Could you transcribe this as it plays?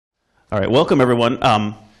All right, welcome everyone.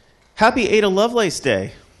 Happy Ada Lovelace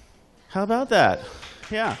Day. How about that?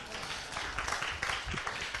 Yeah.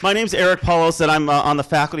 My name's Eric Paulos, and I'm on the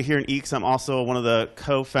faculty here in EECS. I'm also one of the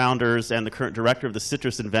co-founders and the current director of the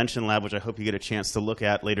Citrus Invention Lab, which I hope you get a chance to look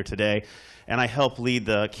at later today. And I help lead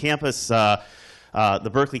the campus, the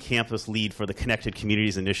Berkeley campus lead for the Connected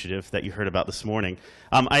Communities Initiative that you heard about this morning.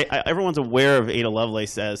 Everyone's aware of Ada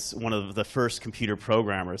Lovelace as one of the first computer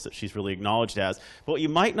programmers that she's really acknowledged as. But what you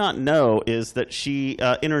might not know is that she,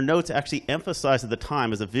 in her notes, actually emphasized at the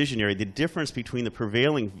time as a visionary the difference between the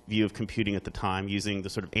prevailing view of computing at the time, using the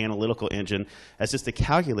sort of analytical engine as just a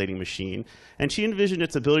calculating machine. And she envisioned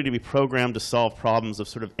its ability to be programmed to solve problems of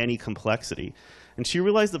sort of any complexity. And she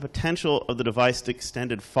realized the potential of the device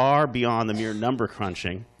extended far beyond the mere number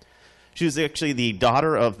crunching. She was actually the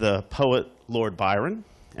daughter of the poet Lord Byron,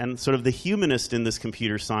 and sort of the humanist in this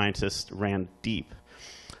computer scientist ran deep.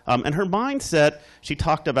 And her mindset, she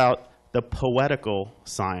talked about the poetical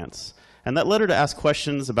science. And that led her to ask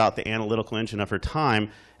questions about the analytical engine of her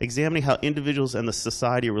time, examining how individuals and the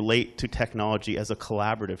society relate to technology as a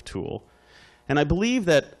collaborative tool. And I believe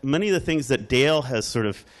that many of the things that Dale has sort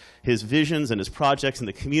of, his visions and his projects and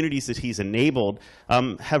the communities that he's enabled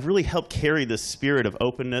have really helped carry this spirit of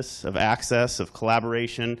openness, of access, of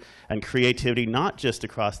collaboration, and creativity, not just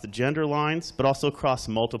across the gender lines, but also across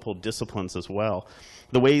multiple disciplines as well.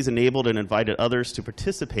 The way he's enabled and invited others to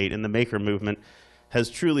participate in the maker movement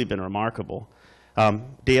has truly been remarkable.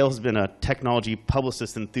 Dale has been a technology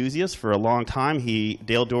publicist enthusiast for a long time.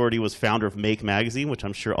 Dale Dougherty was founder of Make magazine, which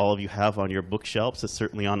I'm sure all of you have on your bookshelves. It's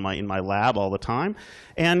certainly in my lab all the time.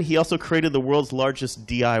 And he also created the world's largest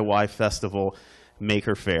DIY festival,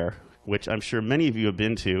 Maker Faire, which I'm sure many of you have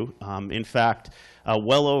been to. In fact,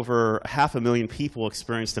 well over 500,000 people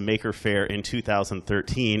experienced a Maker Faire in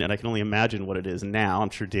 2013, and I can only imagine what it is now. I'm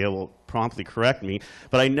sure Dale will promptly correct me,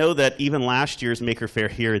 but I know that even last year's Maker Faire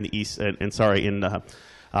here in the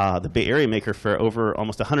the Bay Area Maker Faire, over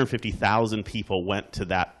almost 150,000 people went to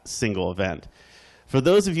that single event. For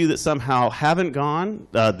those of you that somehow haven't gone,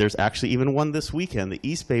 there's actually even one this weekend, the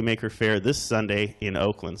East Bay Maker Faire this Sunday in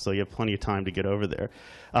Oakland, so you have plenty of time to get over there.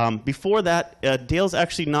 Before that, Dale's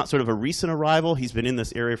actually not sort of a recent arrival. He's been in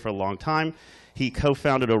this area for a long time. He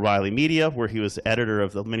co-founded O'Reilly Media, where he was editor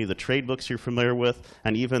of many of the trade books you're familiar with,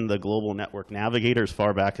 and even the Global Network Navigator as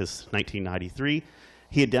far back as 1993.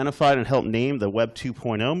 He identified and helped name the Web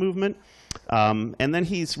 2.0 movement. And then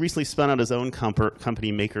he's recently spun out his own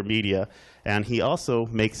company, Maker Media, and he also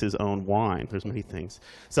makes his own wine. There's many things.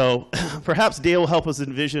 So perhaps Dale will help us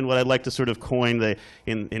envision what I'd like to sort of coin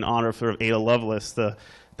in honor of sort of Ada Lovelace, the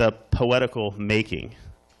poetical making.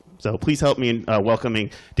 So please help me in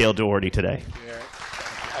welcoming Dale Dougherty today.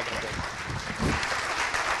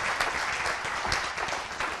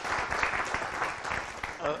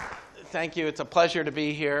 Thank you. It's a pleasure to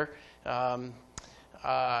be here. You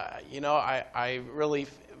know, I really,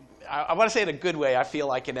 I want to say it in a good way. I feel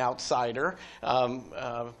like an outsider,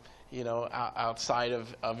 you know, outside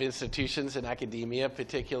of institutions and academia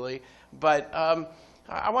particularly. But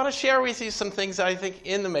I want to share with you some things that I think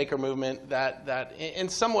in the maker movement that in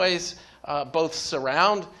some ways both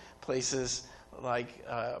surround places like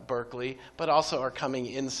Berkeley, but also are coming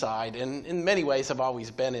inside, and in many ways have always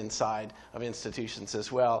been inside of institutions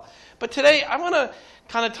as well. But today I want to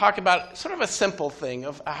kind of talk about sort of a simple thing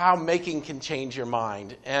of how making can change your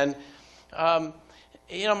mind. And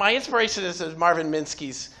you know, my inspiration is Marvin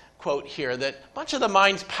Minsky's quote here, that much of the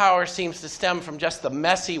mind's power seems to stem from just the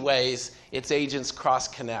messy ways its agents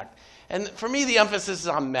cross-connect. And for me, the emphasis is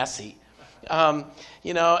on messy.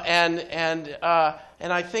 You know, and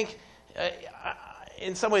I think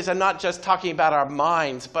in some ways I'm not just talking about our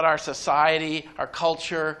minds, but our society, our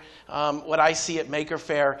culture. What I see at Maker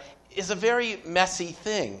Faire is a very messy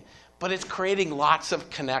thing, but it's creating lots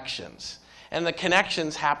of connections. And the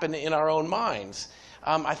connections happen in our own minds.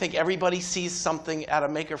 I think everybody sees something at a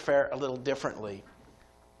Maker Faire a little differently.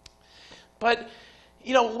 But,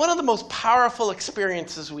 you know, one of the most powerful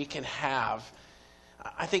experiences we can have,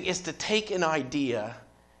 I think, is to take an idea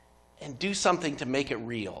and do something to make it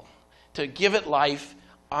real, to give it life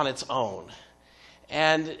on its own.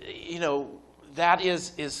 And, you know, that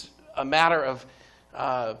is a matter of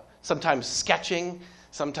sometimes sketching,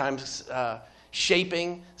 sometimes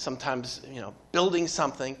shaping, sometimes, you know, building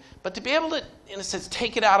something. But to be able to, in a sense,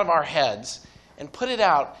 take it out of our heads and put it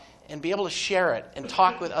out and be able to share it and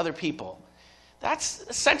talk with other people, that's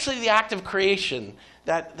essentially the act of creation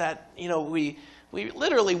that you know, we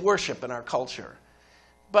literally worship in our culture.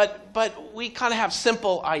 But we kind of have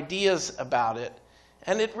simple ideas about it,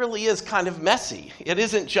 And it really is kind of messy. It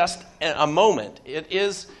isn't just a moment. It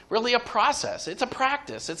is really a process. It's a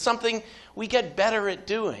practice. It's something we get better at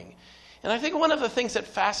doing. And I think one of the things that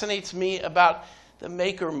fascinates me about the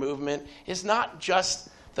maker movement is not just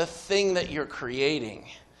the thing that you're creating,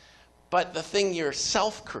 but the thing you're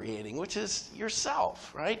self-creating, which is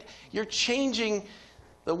yourself, right? You're changing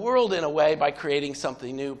the world in a way by creating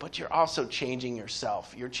something new, but you're also changing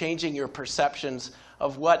yourself. You're changing your perceptions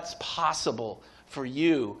of what's possible for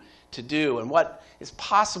you to do and what is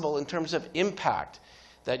possible in terms of impact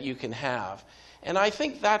that you can have. And I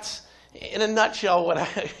think that's, in a nutshell, what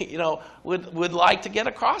I would like to get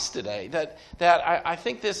across today. That I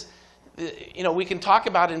think this, we can talk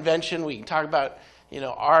about invention, we can talk about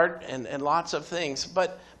art and lots of things,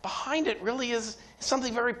 but behind it really is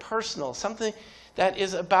something very personal, something that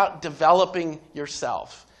is about developing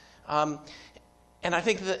yourself. And I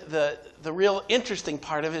think the real interesting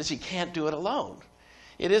part of it is you can't do it alone.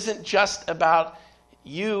 It isn't just about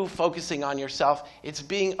you focusing on yourself. It's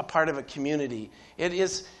being a part of a community. It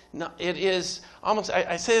is almost,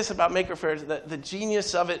 I say this about Maker Fairs, the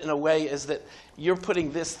genius of it in a way is that you're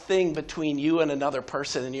putting this thing between you and another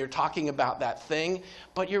person, and you're talking about that thing,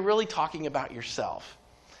 but you're really talking about yourself.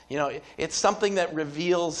 It's something that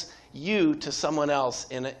reveals you to someone else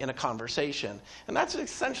in a conversation. And that's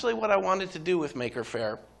essentially what I wanted to do with Maker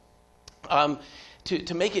Faire,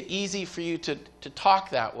 to make it easy for you to talk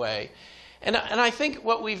that way. And I think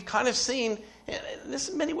what we've kind of seen, and this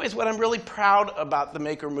in many ways what I'm really proud about the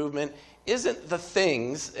Maker movement, isn't the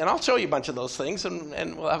things, and I'll show you a bunch of those things,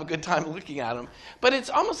 and we'll have a good time looking at them, but it's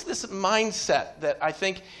almost this mindset that I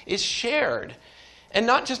think is shared. And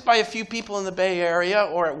not just by a few people in the Bay Area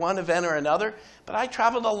or at one event or another, but I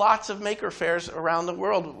traveled to lots of Maker Fairs around the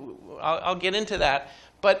world. I'll get into that.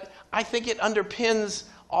 But I think it underpins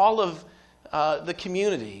all of the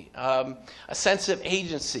community, a sense of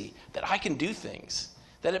agency, that I can do things,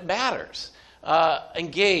 that it matters,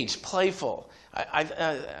 engaged, playful.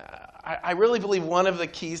 I really believe one of the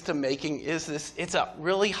keys to making is this: it's a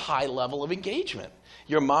really high level of engagement.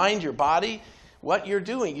 Your mind, your body, what you're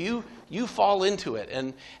doing, you fall into it,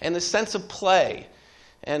 and the sense of play.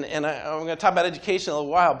 And I'm going to talk about education in a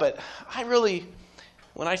little while, but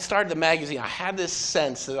when I started the magazine, I had this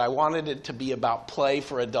sense that I wanted it to be about play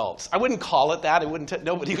for adults. I wouldn't call it that.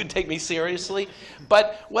 Nobody would take me seriously.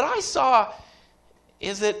 But what I saw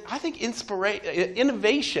is that I think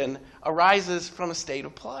innovation arises from a state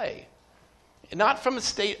of play. Not from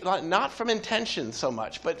intention so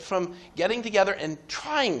much, but from getting together and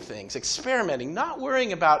trying things, experimenting, not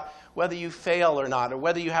worrying about whether you fail or not, or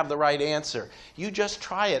whether you have the right answer. You just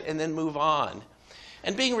try it and then move on.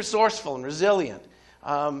 And being resourceful and resilient,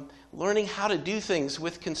 learning how to do things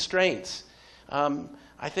with constraints.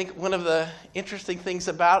 I think one of the interesting things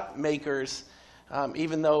about makers,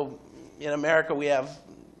 even though in America we have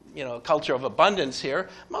a culture of abundance here,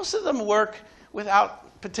 most of them work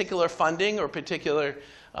without particular funding or particular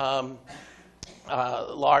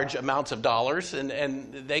large amounts of dollars,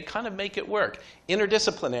 and they kind of make it work.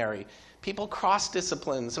 Interdisciplinary. People cross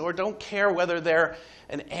disciplines or don't care whether they're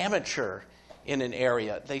an amateur in an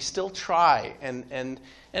area. They still try. And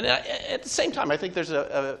at the same time, I think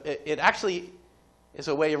it actually is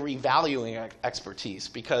a way of revaluing expertise,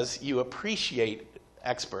 because you appreciate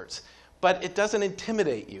experts. But it doesn't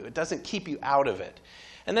intimidate you. It doesn't keep you out of it.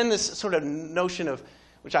 And then this sort of notion of,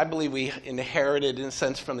 which I believe we inherited in a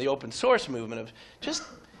sense from the open source movement, of just,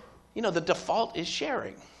 the default is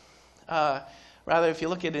sharing. Rather, if you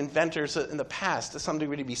look at inventors in the past, to some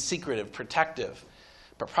degree to be secretive, protective,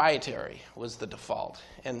 proprietary was the default.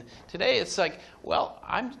 And today it's like, well,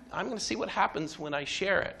 I'm going to see what happens when I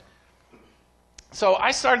share it. So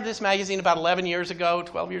I started this magazine about 11 years ago,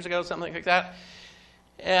 12 years ago, something like that.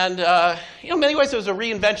 And in many ways it was a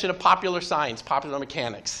reinvention of popular science, popular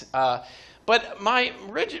mechanics. But my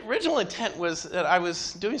original intent was that I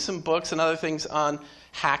was doing some books and other things on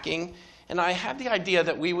hacking, and I had the idea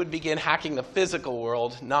that we would begin hacking the physical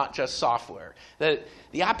world, not just software. That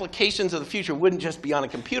the applications of the future wouldn't just be on a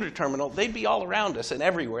computer terminal, they'd be all around us and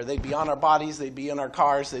everywhere. They'd be on our bodies, they'd be in our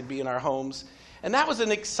cars, they'd be in our homes. And that was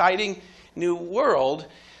an exciting new world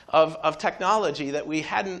of technology that we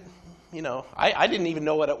hadn't, I didn't even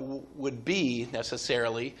know what it would be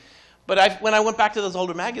necessarily. But when I went back to those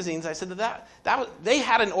older magazines, I said that they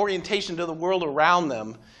had an orientation to the world around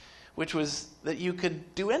them, which was that you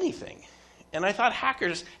could do anything. And I thought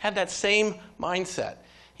hackers had that same mindset.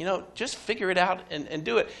 Just figure it out and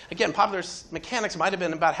do it. Again, popular mechanics might have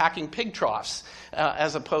been about hacking pig troughs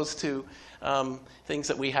as opposed to things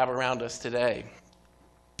that we have around us today.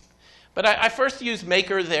 But I first used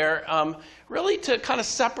maker there really to kind of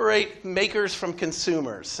separate makers from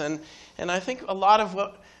consumers. And I think a lot of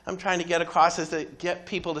what I'm trying to get across is to get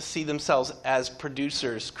people to see themselves as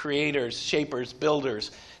producers, creators, shapers,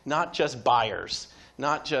 builders, not just buyers,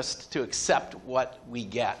 not just to accept what we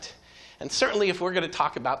get. And certainly if we're going to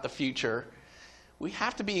talk about the future, we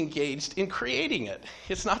have to be engaged in creating it.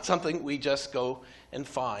 It's not something we just go and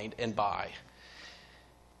find and buy.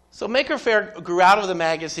 So Maker Faire grew out of the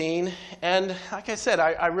magazine, and like I said,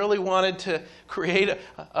 I really wanted to create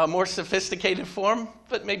a more sophisticated form,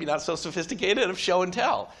 but maybe not so sophisticated, of show and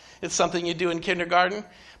tell. It's something you do in kindergarten,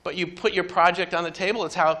 but you put your project on the table.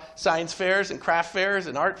 It's how science fairs and craft fairs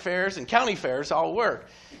and art fairs and county fairs all work.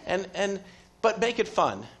 But make it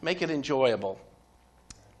fun, make it enjoyable.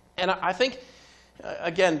 And I think,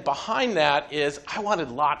 again, behind that is I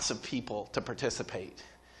wanted lots of people to participate.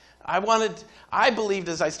 I believed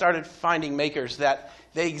as I started finding makers that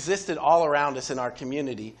they existed all around us in our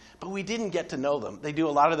community, but we didn't get to know them. They do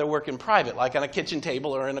a lot of their work in private, like on a kitchen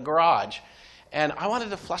table or in a garage. And I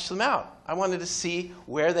wanted to flush them out. I wanted to see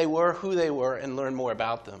where they were, who they were, and learn more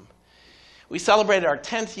about them. We celebrated our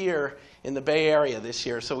 10th year in the Bay Area this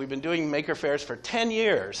year, so we've been doing Maker Fairs for 10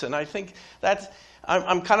 years. And I think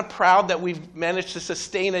I'm kind of proud that we've managed to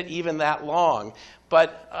sustain it even that long.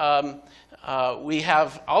 But we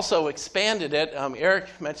have also expanded it. Eric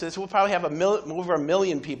mentioned this. We'll probably have over 1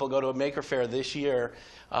 million people go to a Maker Faire this year.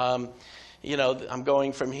 You know, I'm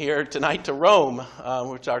going from here tonight to Rome,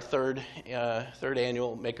 which is our third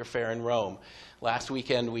annual Maker Faire in Rome. Last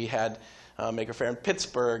weekend we had Maker Faire in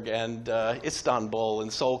Pittsburgh and Istanbul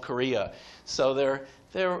and Seoul, Korea. So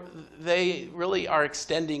they really are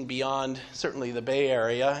extending beyond certainly the Bay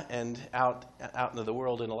Area and out into the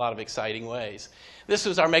world in a lot of exciting ways. This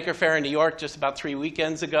was our Maker Faire in New York just about 3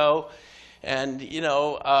 weekends ago. And, you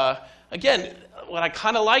know, again, what I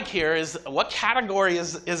kind of like here is what category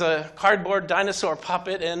is a cardboard dinosaur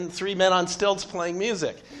puppet and 3 men on stilts playing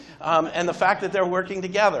music? And the fact that they're working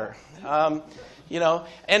together. You know,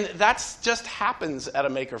 and that's just happens at a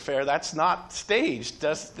Maker Faire. That's not staged.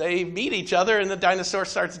 They meet each other and the dinosaur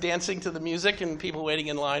starts dancing to the music and people waiting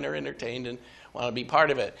in line are entertained and want to be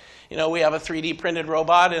part of it. You know, we have a 3D printed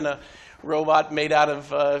robot and a robot made out of,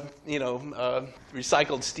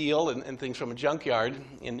 recycled steel and things from a junkyard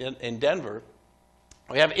in Denver.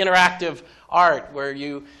 We have interactive art where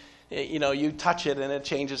you touch it and it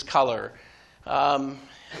changes color.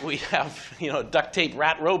 We have, duct tape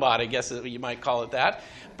rat robot, I guess you might call it that.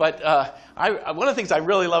 But one of the things I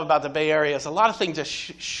really love about the Bay Area is a lot of things just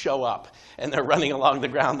show up. And they're running along the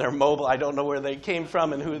ground. They're mobile. I don't know where they came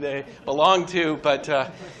from and who they belong to. But,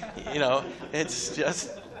 it's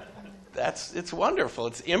just, it's wonderful.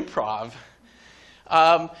 It's improv.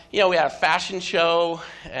 We had a fashion show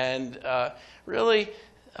and really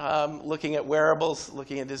looking at wearables,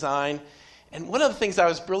 looking at design. And one of the things I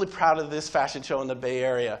was really proud of this fashion show in the Bay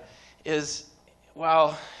Area is,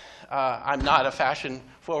 while I'm not a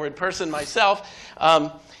fashion-forward person myself,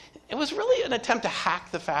 it was really an attempt to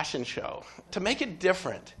hack the fashion show, to make it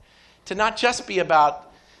different, to not just be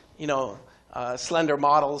about, slender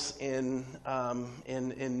models in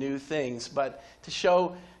new things, but to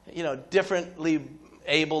show, differently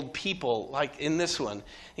abled people, like in this one.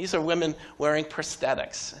 These are women wearing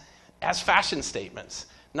prosthetics as fashion statements,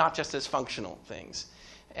 not just as functional things.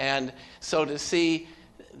 And so to see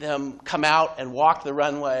them come out and walk the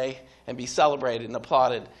runway and be celebrated and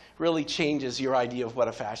applauded really changes your idea of what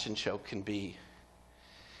a fashion show can be.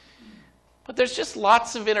 But there's just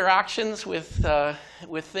lots of interactions with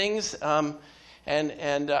things.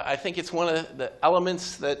 And I think it's one of the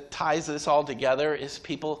elements that ties this all together is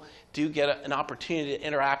people do get an opportunity to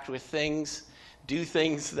interact with things, do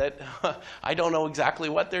things that I don't know exactly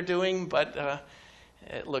what they're doing, but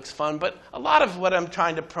it looks fun. But a lot of what I'm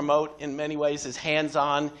trying to promote in many ways is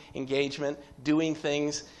hands-on engagement, doing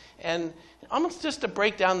things, and almost just to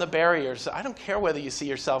break down the barriers. I don't care whether you see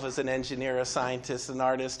yourself as an engineer, a scientist, an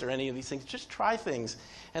artist, or any of these things. Just try things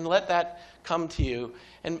and let that come to you,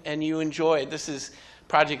 and you enjoy it. This is a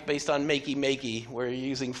project based on Makey Makey, where you're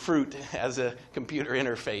using fruit as a computer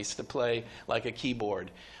interface to play like a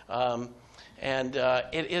keyboard.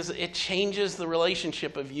 It changes the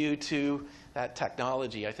relationship of you to that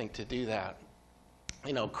technology, I think, to do that.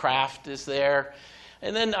 Craft is there.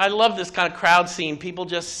 And then I love this kind of crowd scene, people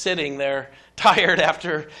just sitting there tired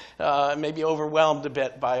after maybe overwhelmed a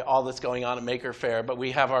bit by all that's going on at Maker Faire. But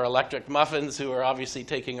we have our electric muffins who are obviously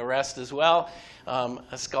taking a rest as well.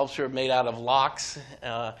 A sculpture made out of locks,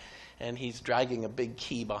 and he's dragging a big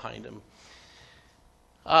key behind him.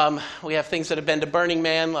 We have things that have been to Burning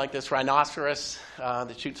Man, like this rhinoceros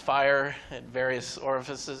that shoots fire at various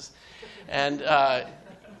orifices. And, and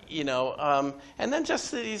then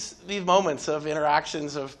just these moments of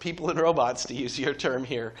interactions of people and robots, to use your term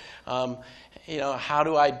here. How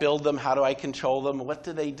do I build them? How do I control them? What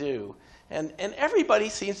do they do? And everybody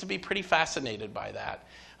seems to be pretty fascinated by that.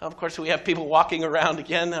 Of course, we have people walking around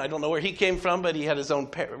again. I don't know where he came from, but he had his own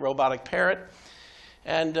robotic parrot.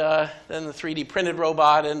 And then the 3D printed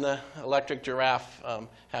robot and the electric giraffe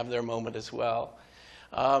have their moment as well.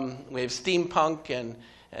 We have steampunk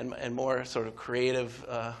and more sort of creative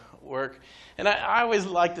work. And I always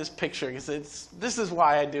like this picture because this is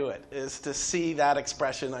why I do it, is to see that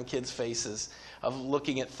expression on kids' faces of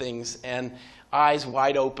looking at things and eyes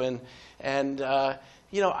wide open. And I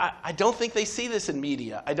don't think they see this in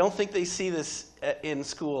media. I don't think they see this in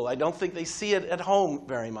school. I don't think they see it at home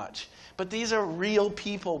very much. But these are real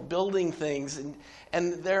people building things,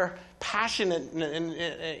 and they're passionate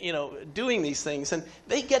and doing these things. And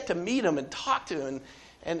they get to meet them and talk to them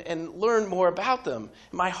and learn more about them.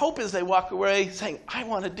 My hope is they walk away saying, I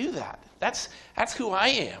want to do that. That's who I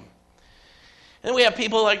am. And we have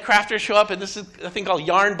people like crafters show up, and this is a thing called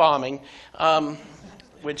yarn bombing,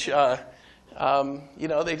 which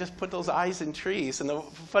they just put those eyes in trees. And the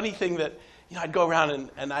funny thing that I'd go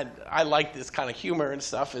around and I like this kind of humor and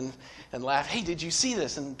stuff and laugh. Hey, did you see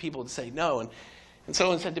this? And people would say no. And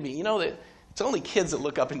someone said to me, that it's only kids that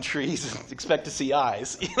look up in trees and expect to see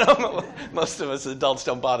eyes. Most of us adults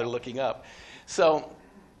don't bother looking up. So,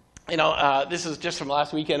 this is just from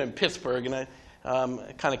last weekend in Pittsburgh, and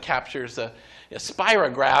it kind of captures a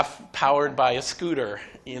spirograph powered by a scooter.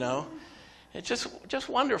 It's just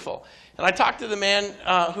wonderful. And I talked to the man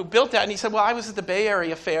who built that, and he said, well, I was at the Bay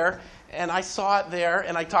Area Fair, and I saw it there,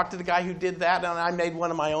 and I talked to the guy who did that, and I made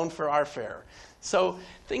one of my own for our fair. So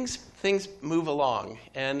things move along.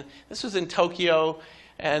 And this was in Tokyo,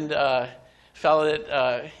 and a fellow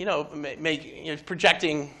that,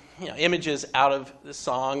 projecting images out of the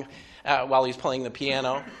song while he's playing the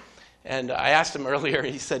piano. And I asked him earlier,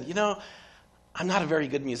 he said, I'm not a very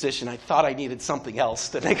good musician. I thought I needed something else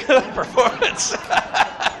to make a performance.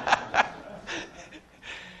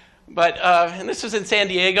 But, and this was in San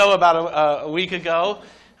Diego about a week ago.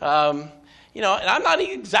 And I'm not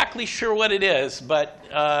exactly sure what it is, but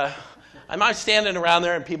I'm standing around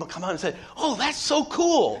there and people come on and say, oh, that's so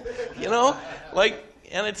cool,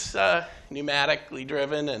 and it's pneumatically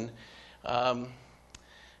driven and,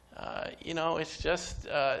 it's just,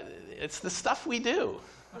 it's the stuff we do.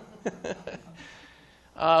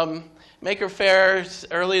 Maker fairs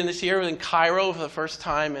early in this year in Cairo for the first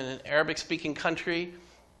time in an Arabic-speaking country.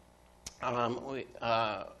 And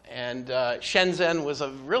Shenzhen was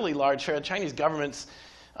a really large fair. The Chinese government's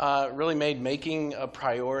really made making a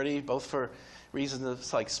priority, both for reasons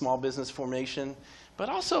of like small business formation, but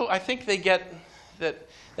also I think they get that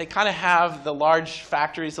they kind of have the large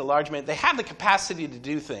factories, they have the capacity to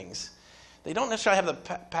do things. They don't necessarily have the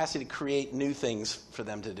capacity to create new things for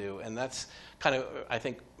them to do, and that's kind of, I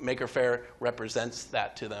think, Maker Faire represents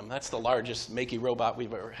that to them. That's the largest Makey robot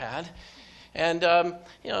we've ever had. And, but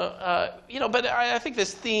I think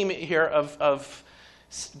this theme here of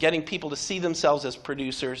getting people to see themselves as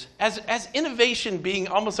producers, as innovation being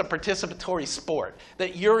almost a participatory sport,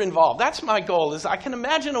 that you're involved. That's my goal, is I can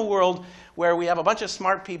imagine a world where we have a bunch of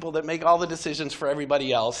smart people that make all the decisions for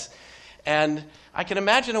everybody else. And I can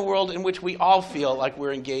imagine a world in which we all feel like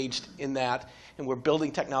we're engaged in that, and we're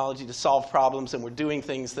building technology to solve problems, and we're doing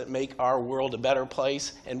things that make our world a better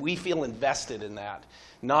place, and we feel invested in that,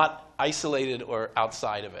 not isolated or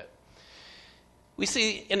outside of it. We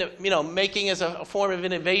see making as a form of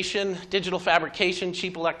innovation, digital fabrication,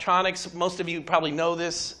 cheap electronics. Most of you probably know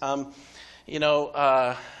this, but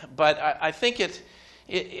I think it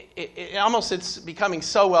almost it's becoming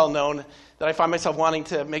so well known that I find myself wanting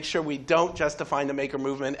to make sure we don't just define the maker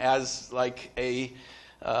movement as like a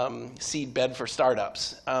seed bed for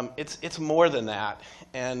startups. It's more than that,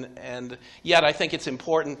 and yet I think it's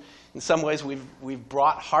important. In some ways, we've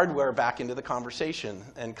brought hardware back into the conversation,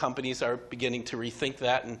 and companies are beginning to rethink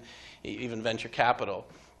that, and even venture capital.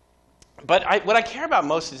 But what I care about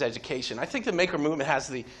most is education. I think the maker movement has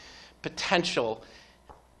the potential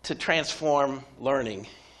to transform learning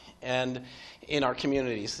and in our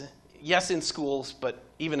communities. Yes, in schools, but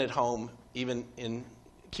even at home, even in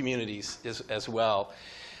communities as well.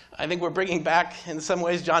 I think we're bringing back, in some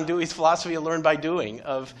ways, John Dewey's philosophy of learn by doing,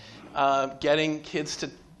 of getting kids to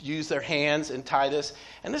use their hands and tie this.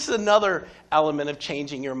 And this is another element of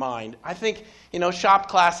changing your mind. I think, shop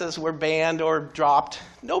classes were banned or dropped.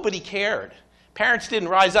 Nobody cared. Parents didn't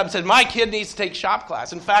rise up and said, my kid needs to take shop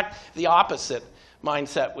class. In fact, the opposite.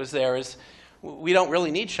 mindset was there is we don't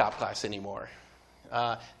really need shop class anymore.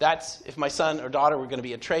 That's, if my son or daughter were going to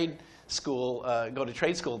be at trade school, go to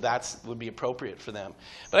trade school, that would be appropriate for them.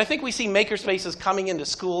 But I think we see makerspaces coming into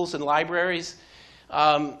schools and libraries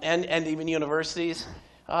and even universities,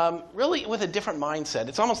 really with a different mindset.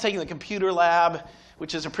 It's almost taking the computer lab,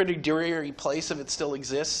 which is a pretty dreary place if it still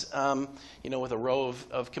exists, with a row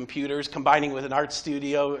of computers, combining with an art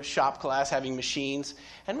studio, shop class, having machines.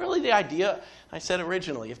 And really the idea, I said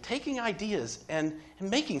originally, of taking ideas and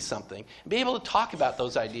making something, and be able to talk about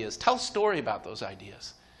those ideas, tell a story about those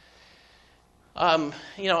ideas. A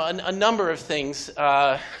number of things.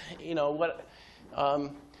 The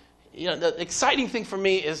exciting thing for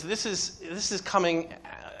me is this is coming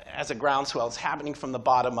as a groundswell. It's happening from the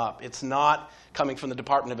bottom up. It's not coming from the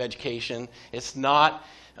Department of Education. It's not,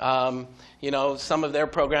 some of their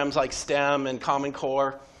programs like STEM and Common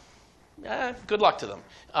Core. Good luck to them.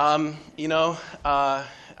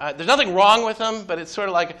 There's nothing wrong with them, but it's sort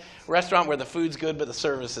of like a restaurant where the food's good but the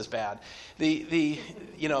service is bad.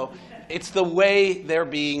 It's the way they're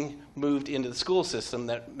being moved into the school system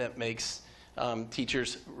that makes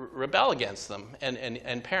teachers rebel against them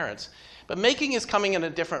and parents. But making is coming in a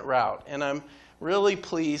different route, and I'm really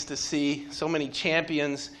pleased to see so many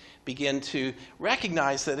champions begin to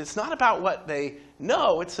recognize that it's not about what they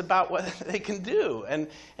know, it's about what they can do, and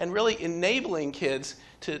really enabling kids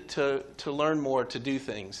to learn more, to do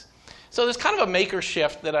things. So there's kind of a maker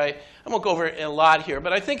shift that I won't go over it a lot here,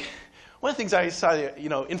 but I think one of the things I saw,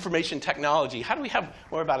 information technology, how do we have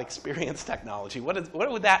more about experience technology? What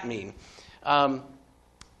would that mean?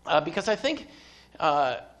 Because I think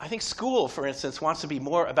school, for instance, wants to be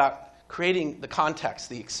more about creating the context,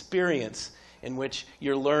 the experience in which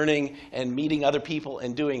you're learning and meeting other people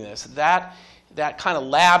and doing this. That kind of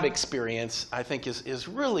lab experience, I think, is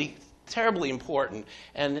really terribly important.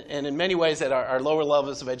 And in many ways at our lower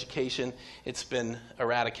levels of education, it's been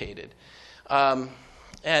eradicated. The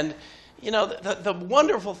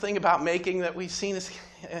wonderful thing about making that we've seen is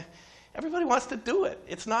everybody wants to do it.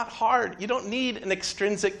 It's not hard. You don't need an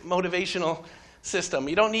extrinsic motivational system.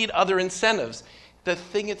 You don't need other incentives. The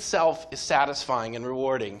thing itself is satisfying and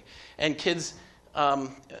rewarding, and kids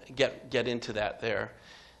get into that there.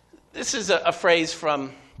 This is a phrase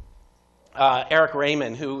from Eric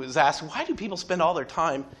Raymond, who was asked, why do people spend all their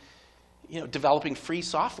time developing free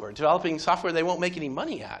software, developing software they won't make any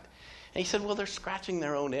money at? And he said, well, they're scratching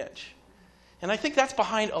their own itch. And I think that's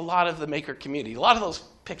behind a lot of the maker community. A lot of those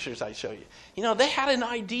pictures I show you. They had an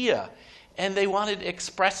idea, and they wanted to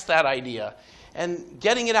express that idea. And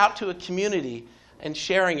getting it out to a community and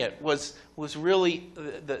sharing it was really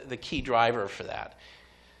the key driver for that.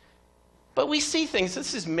 But we see things.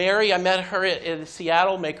 This is Mary. I met her at the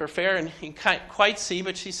Seattle Maker Fair, and you can't quite see,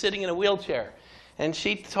 but she's sitting in a wheelchair. And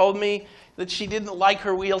she told me that she didn't like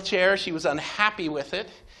her wheelchair. She was unhappy with it.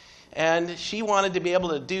 And she wanted to be able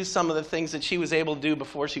to do some of the things that she was able to do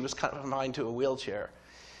before she was confined to a wheelchair.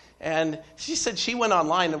 And she said she went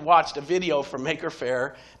online and watched a video from Maker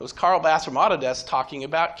Faire. It was Carl Bass from Autodesk talking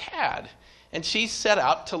about CAD. And she set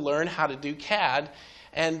out to learn how to do CAD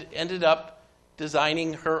and ended up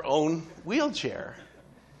designing her own wheelchair,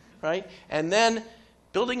 right? And then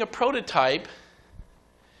building a prototype.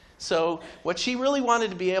 So what she really wanted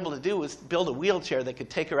to be able to do was build a wheelchair that could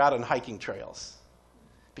take her out on hiking trails,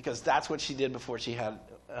 because that's what she did before she had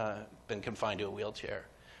been confined to a wheelchair.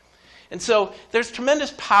 And so there's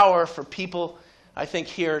tremendous power for people, I think,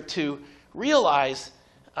 here to realize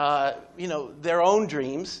their own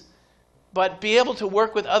dreams, but be able to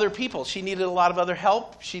work with other people. She needed a lot of other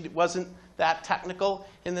help. She wasn't that technical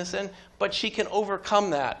in this end, but she can overcome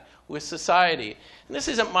that with society. And this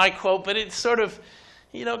isn't my quote, but it sort of,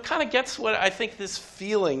 kind of gets what I think this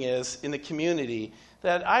feeling is in the community,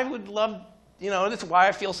 that I would love, and it's why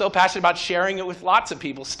I feel so passionate about sharing it with lots of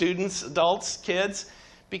people, students, adults, kids,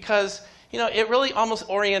 because it really almost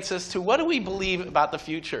orients us to what do we believe about the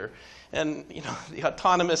future. And the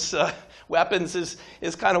autonomous weapons is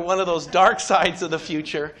kind of one of those dark sides of the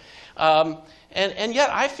future. And yet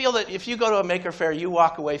I feel that if you go to a Maker Faire, you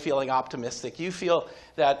walk away feeling optimistic. You feel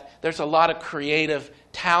that there's a lot of creative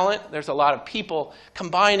talent. There's a lot of people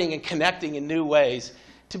combining and connecting in new ways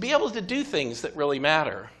to be able to do things that really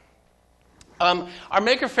matter. Our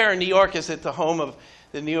Maker Faire in New York is at the home of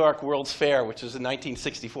the New York World's Fair, which was in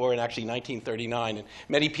 1964 and actually 1939. And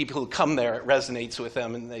many people who come there, it resonates with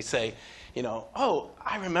them, and they say, oh,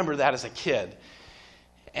 I remember that as a kid.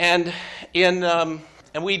 And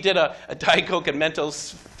we did a Diet Coke and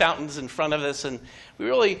Mentos fountains in front of us, and we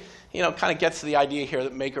really, kind of gets to the idea here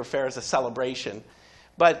that Maker Faire is a celebration.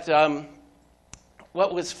 But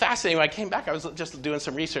what was fascinating when I came back, I was just doing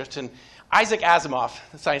some research, and Isaac Asimov,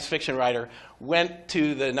 the science fiction writer, went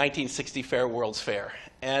to the 1960 World's Fair,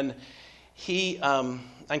 and he,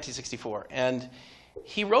 1964, and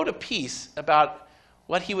he wrote a piece about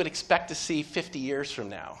what he would expect to see 50 years from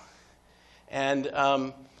now. And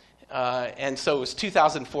so it was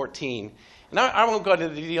 2014. And I won't go into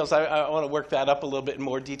the details. I want to work that up a little bit in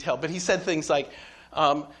more detail. But he said things like,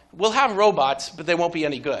 we'll have robots, but they won't be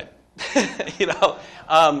any good.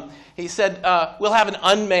 He said, we'll have an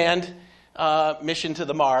unmanned mission to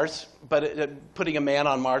the Mars, but putting a man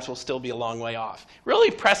on Mars will still be a long way off.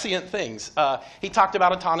 Really prescient things. He talked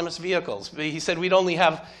about autonomous vehicles. He said we'd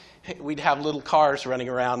have little cars running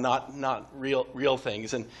around, not real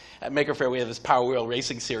things. And at Maker Faire, we have this Power Wheel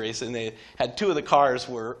racing series, and they had 2 of the cars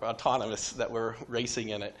were autonomous that were racing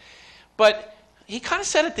in it. But he kind of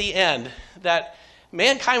said at the end that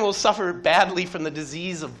mankind will suffer badly from the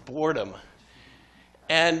disease of boredom.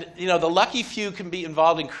 And the lucky few can be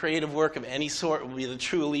involved in creative work of any sort, will be the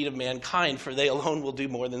true elite of mankind, for they alone will do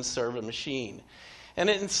more than serve a machine. And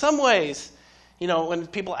in some ways, when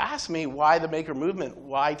people ask me why the maker movement,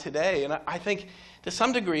 why today, and I think to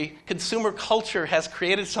some degree, consumer culture has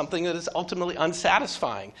created something that is ultimately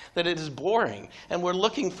unsatisfying, that it is boring, and we're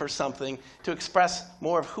looking for something to express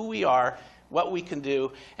more of who we are, what we can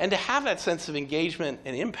do, and to have that sense of engagement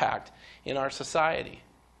and impact in our society.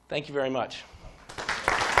 Thank you very much.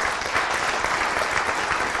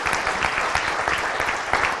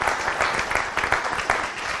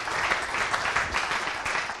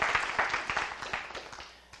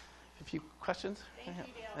 A few questions? Thank you,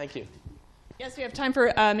 Dale. Thank you. Yes, we have time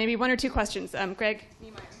for maybe 1 or 2 questions. Greg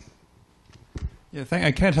Niemeyer. Yeah,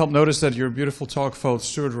 I can't help notice that your beautiful talk followed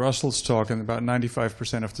Stuart Russell's talk, and about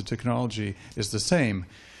 95% of the technology is the same.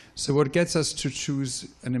 So what gets us to choose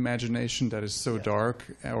an imagination that is so dark,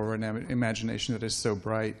 or an imagination that is so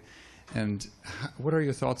bright? And what are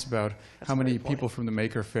your thoughts about how many people from the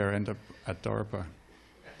Maker Faire end up at DARPA?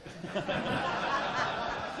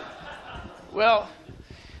 Well,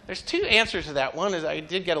 there's 2 answers to that. One is I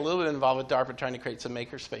did get a little bit involved with DARPA trying to create some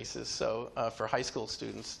maker spaces for high school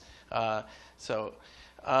students. But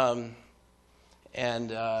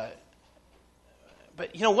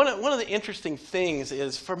one of the interesting things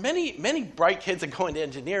is for many bright kids that go into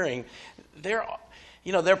engineering,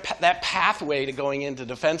 that pathway to going into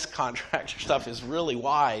defense contractor stuff is really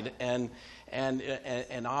wide and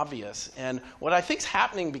obvious. And what I think is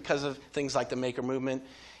happening because of things like the maker movement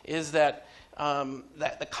is that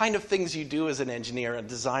the kind of things you do as an engineer, a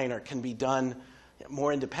designer, can be done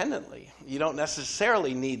more independently. You don't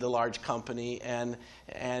necessarily need the large company, and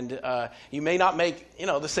you may not make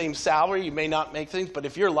the same salary, you may not make things, but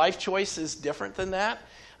if your life choice is different than that,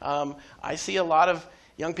 I see a lot of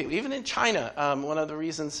young people, even in China. One of the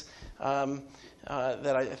reasons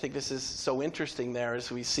that I think this is so interesting there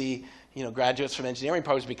is we see graduates from engineering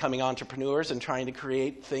programs becoming entrepreneurs and trying to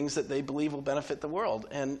create things that they believe will benefit the world,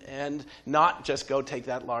 and not just go take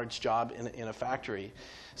that large job in a factory.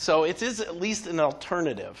 So it is at least an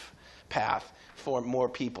alternative path for more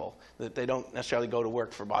people, that they don't necessarily go to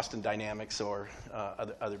work for Boston Dynamics or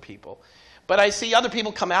other people. But I see other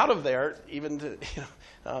people come out of there, even the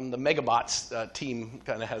Megabots team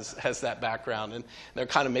kind of has that background, and they're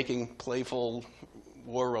kind of making playful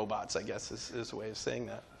war robots, I guess, is a way of saying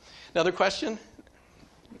that. Another question?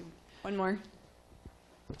 One more.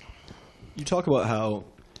 You talk about how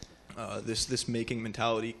this making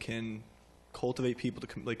mentality can cultivate people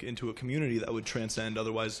to into a community that would transcend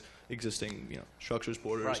otherwise existing structures,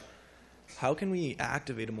 borders. Right. How can we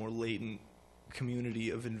activate a more latent community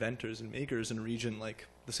of inventors and makers in a region like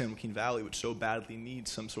the San Joaquin Valley, which so badly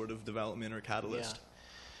needs some sort of development or catalyst?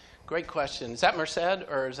 Yeah. Great question. Is that Merced,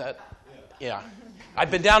 or is that? Yeah.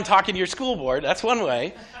 I've been down talking to your school board. That's one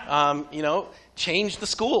way. Change the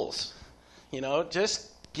schools.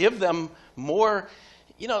 Just give them more.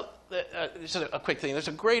 Just a quick thing. There's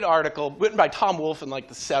a great article written by Tom Wolfe in the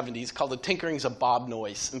 70s called The Tinkerings of Bob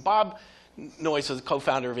Noyce. And Bob Noyce was the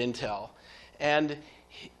co-founder of Intel. And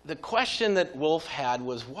the question that Wolfe had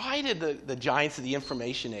was, why did the giants of the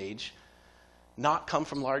information age not come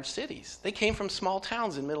from large cities? They came from small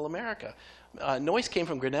towns in middle America. Noyce came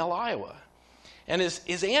from Grinnell, Iowa. And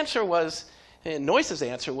his answer was, Noyce's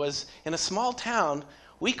answer was, in a small town,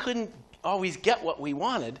 we couldn't always get what we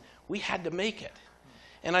wanted. We had to make it.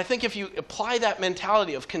 And I think if you apply that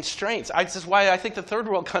mentality of constraints, this is why I think the third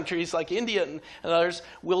world countries like India and others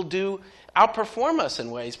will outperform us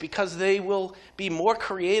in ways, because they will be more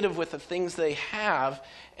creative with the things they have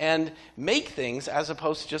and make things as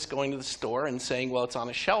opposed to just going to the store and saying, well, it's on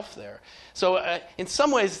a shelf there. So in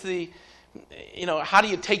some ways, how do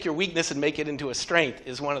you take your weakness and make it into a strength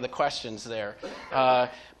is one of the questions there.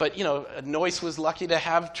 But But Noyce was lucky to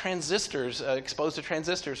have transistors, exposed to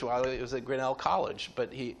transistors while he was at Grinnell College.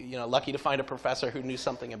 But he, lucky to find a professor who knew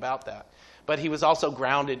something about that. But he was also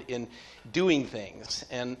grounded in doing things.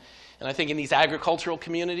 And I think in these agricultural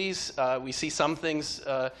communities, we see some things,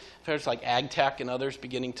 like ag tech and others,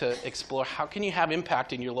 beginning to explore how can you have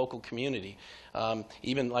impact in your local community,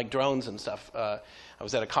 even like drones and stuff. I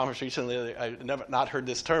was at a conference recently. I've never not heard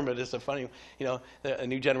this term, but it's a funny, a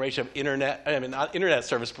new generation of not internet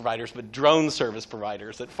service providers, but drone service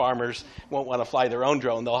providers. That farmers won't want to fly their own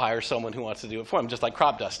drone; they'll hire someone who wants to do it for them, just like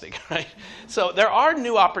crop dusting, right? So there are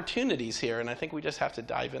new opportunities here, and I think we just have to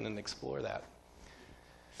dive in and explore that.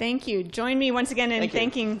 Thank you. Join me once again in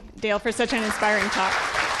thanking Dale for such an inspiring talk.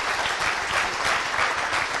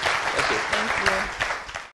 Thank you. Thank you.